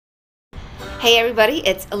Hey everybody,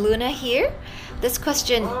 it's Luna here. This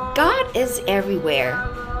question, God is everywhere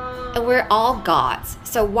and we're all gods,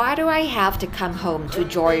 so why do I have to come home to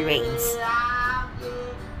Joyrains?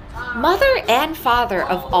 Mother and Father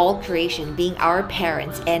of all creation, being our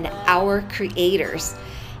parents and our creators,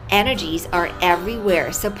 energies are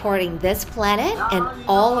everywhere supporting this planet and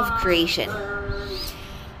all of creation.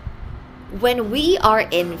 When we are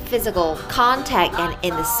in physical contact and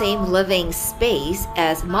in the same living space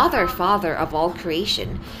as Mother, Father of all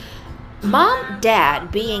creation, Mom, Dad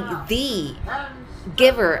being the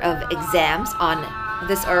giver of exams on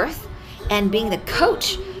this earth and being the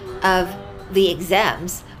coach of the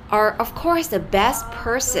exams are of course the best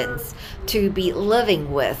persons to be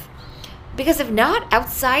living with. Because if not,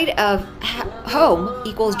 outside of home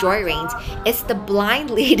equals Joyrains, it's the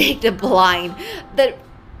blind leading the blind, the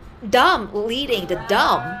dumb leading the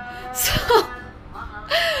dumb. So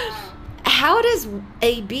how does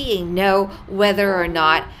a being know whether or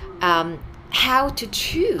not how to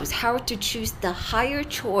choose the higher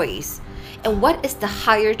choice? And what is the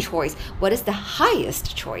higher choice? What is the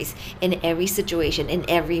highest choice in every situation, in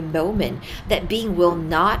every moment? That being will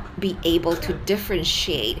not be able to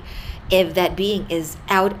differentiate if that being is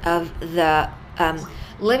out of the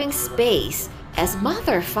living space as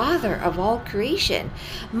Mother, Father of all creation.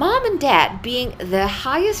 Mom and Dad being the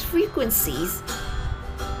highest frequencies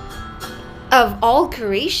of all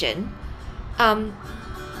creation,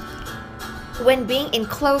 when being in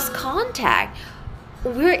close contact,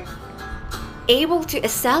 we're able to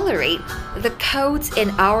accelerate the codes in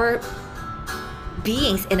our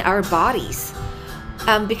beings, in our bodies,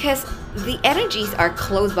 because the energies are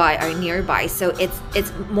close by, are nearby, so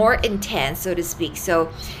it's more intense, so to speak. So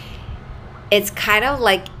it's kind of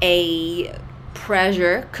like a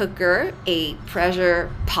pressure cooker, a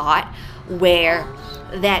pressure pot, where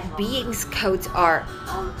that being's codes are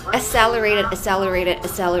accelerated,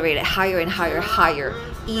 higher and higher,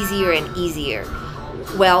 easier and easier.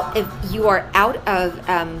 Well, if you are out of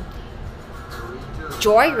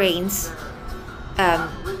Joyrains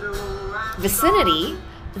vicinity,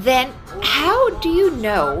 then how do you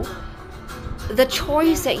know the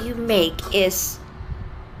choice that you make is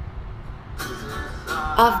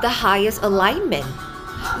of the highest alignment?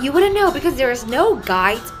 You wouldn't know, because there is no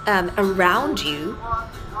guide around you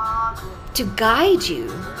to guide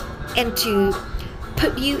you and to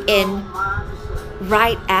put you in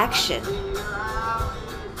right action.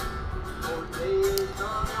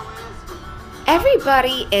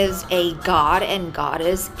 Everybody is a god and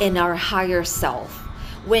goddess in our higher self.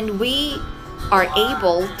 When we are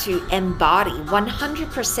able to embody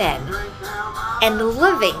 100% and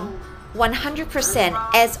living 100%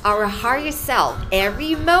 as our higher self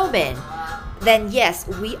every moment, then yes,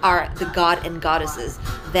 we are the god and goddesses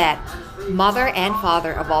that Mother and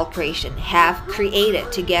Father of all creation have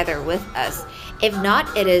created together with us. If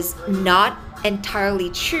not, it is not entirely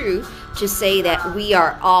true to say that we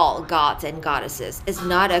are all gods and goddesses. It's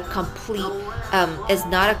not a complete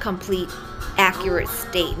accurate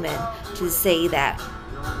statement to say that.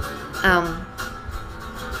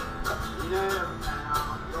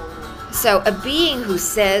 So a being who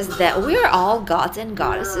says that we're all gods and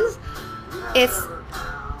goddesses, it's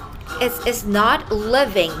not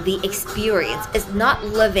living the experience. It's not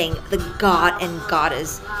living the god and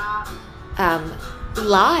goddess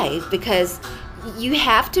life, because you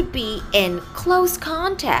have to be in close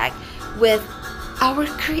contact with our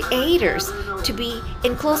creators, to be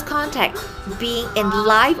in close contact, being in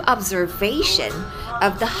live observation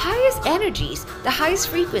of the highest energies, the highest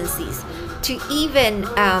frequencies, to even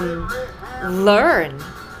learn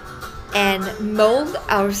and mold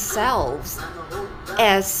ourselves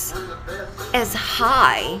as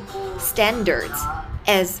high standards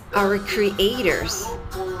as our creators.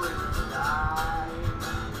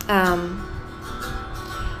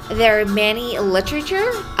 There are many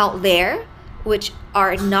literature out there which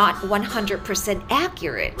are not 100%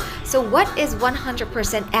 accurate. So what is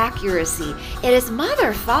 100% accuracy? It is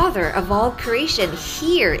Mother, Father of all creation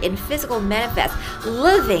here in physical manifest,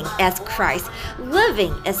 living as Christ,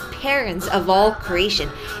 living as parents of all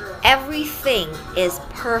creation. Everything is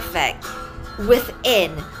perfect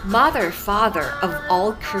within Mother, Father of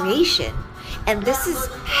all creation. And this is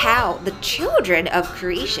how the children of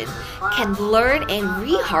creation can learn and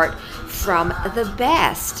reheart from the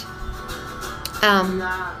best.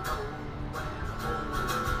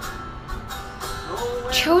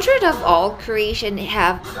 Children of all creation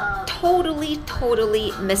have totally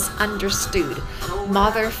misunderstood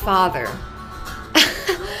Mother, Father.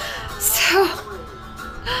 So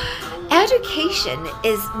education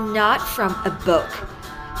is not from a book.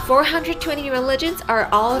 420 religions are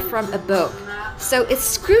all from a book. So it's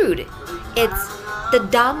screwed. It's the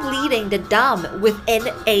dumb leading the dumb within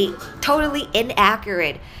a totally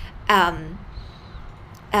inaccurate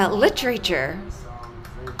literature.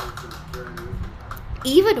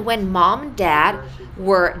 Even when mom and dad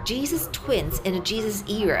were Jesus twins in the Jesus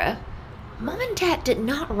era, mom and dad did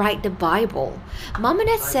not write the Bible. Mom and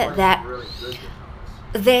dad said that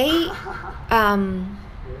they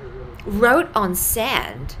wrote on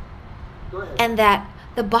sand, and that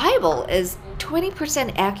the Bible is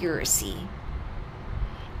 20% accuracy.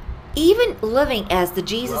 Even living as the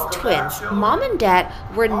Jesus twins, mom and dad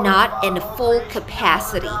were not in full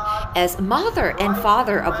capacity as mother and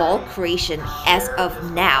father of all creation as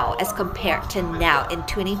of now, as compared to now in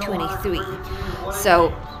 2023.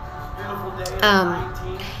 So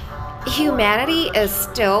humanity is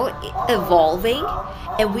still evolving,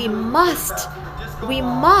 and we must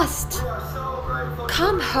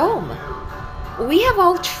come home. We have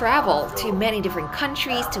all traveled to many different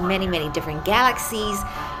countries, to many different galaxies,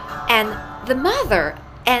 and the mother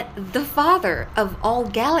and the father of all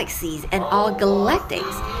galaxies and all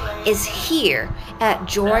galactics is here at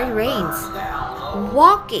Joyrains,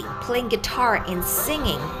 walking, playing guitar and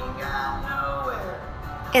singing.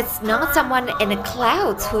 It's not someone in the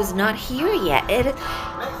clouds who's not here yet. It is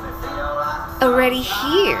already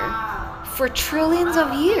here for trillions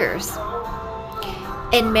of years.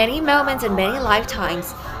 In many moments, in many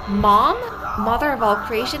lifetimes, mom, mother of all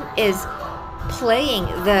creation, is playing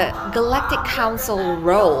the galactic council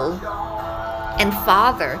role, and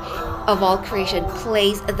father of all creation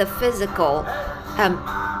plays the physical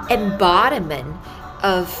embodiment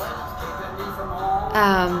of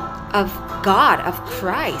God, of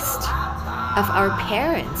Christ, of our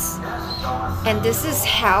parents. And this is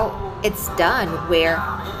how it's done, where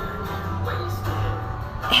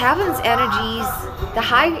heaven's energies, the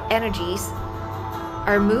high energies,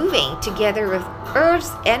 are moving together with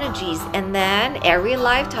Earth's energies, and then every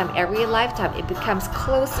lifetime it becomes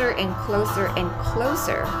closer and closer and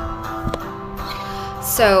closer.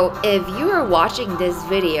 So if you are watching this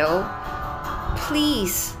video,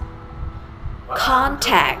 please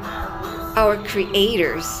contact our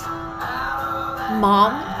creators,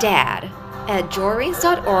 mom, dad, at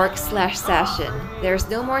joyrains.org/session. There's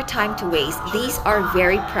no more time to waste. These are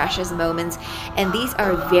very precious moments, and these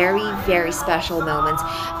are very special moments.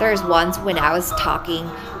 There's ones when I was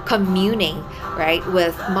communing, right,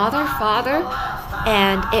 with mother, father,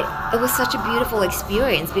 and it was such a beautiful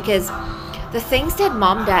experience, because the things that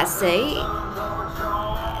mom, dad say,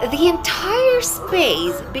 the entire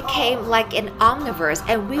space became like an omniverse,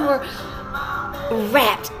 and we were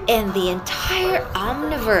wrapped in the entire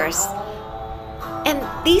omniverse. And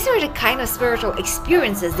these are the kind of spiritual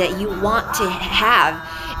experiences that you want to have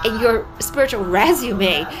in your spiritual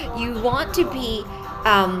resume. You want to be,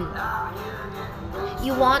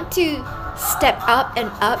 you want to step up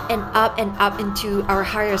and up and up and up into our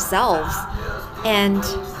higher selves. And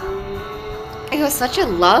it was such a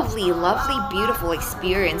lovely, beautiful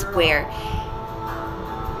experience, where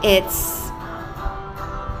I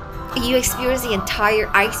experienced the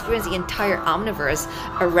entire omniverse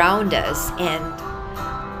around us,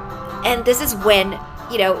 and this is when,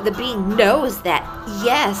 you know, the being knows that,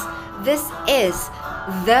 yes, this is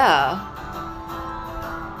the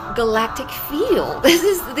galactic field. This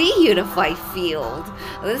is the unified field.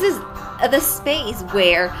 This is the space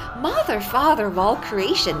where mother, father of all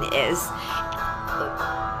creation is.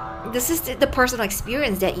 This is the personal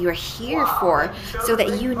experience that you're here for, so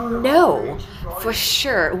that you know for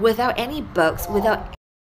sure, without any books, without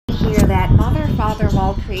here, that mother, father of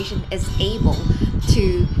all creation is able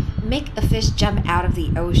to make a fish jump out of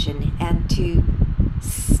the ocean and to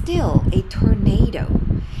still a tornado.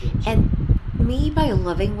 And me, by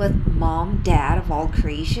living with mom, dad of all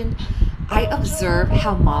creation, I observed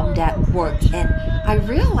how mom, dad worked, and I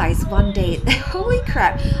realized one day, holy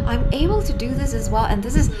crap, I'm able to do this as well. And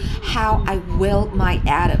this is how I willed my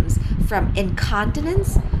atoms from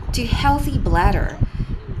incontinence to healthy bladder.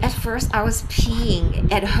 At first, I was peeing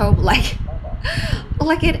at home like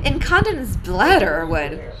an incontinence bladder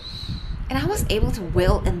would. And I was able to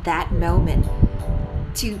will in that moment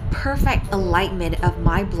to perfect alignment of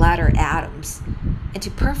my bladder atoms and to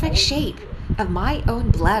perfect shape of my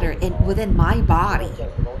own bladder within my body.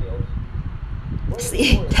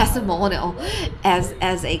 See, testimonial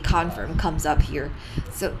as a confirm comes up here.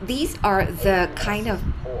 So these are the kind of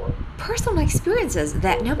personal experiences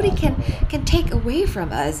that nobody can take away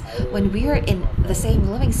from us when we are in the same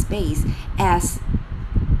living space as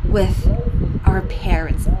with our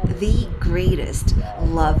parents, the greatest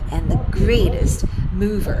love and the greatest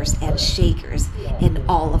movers and shakers in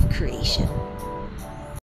all of creation.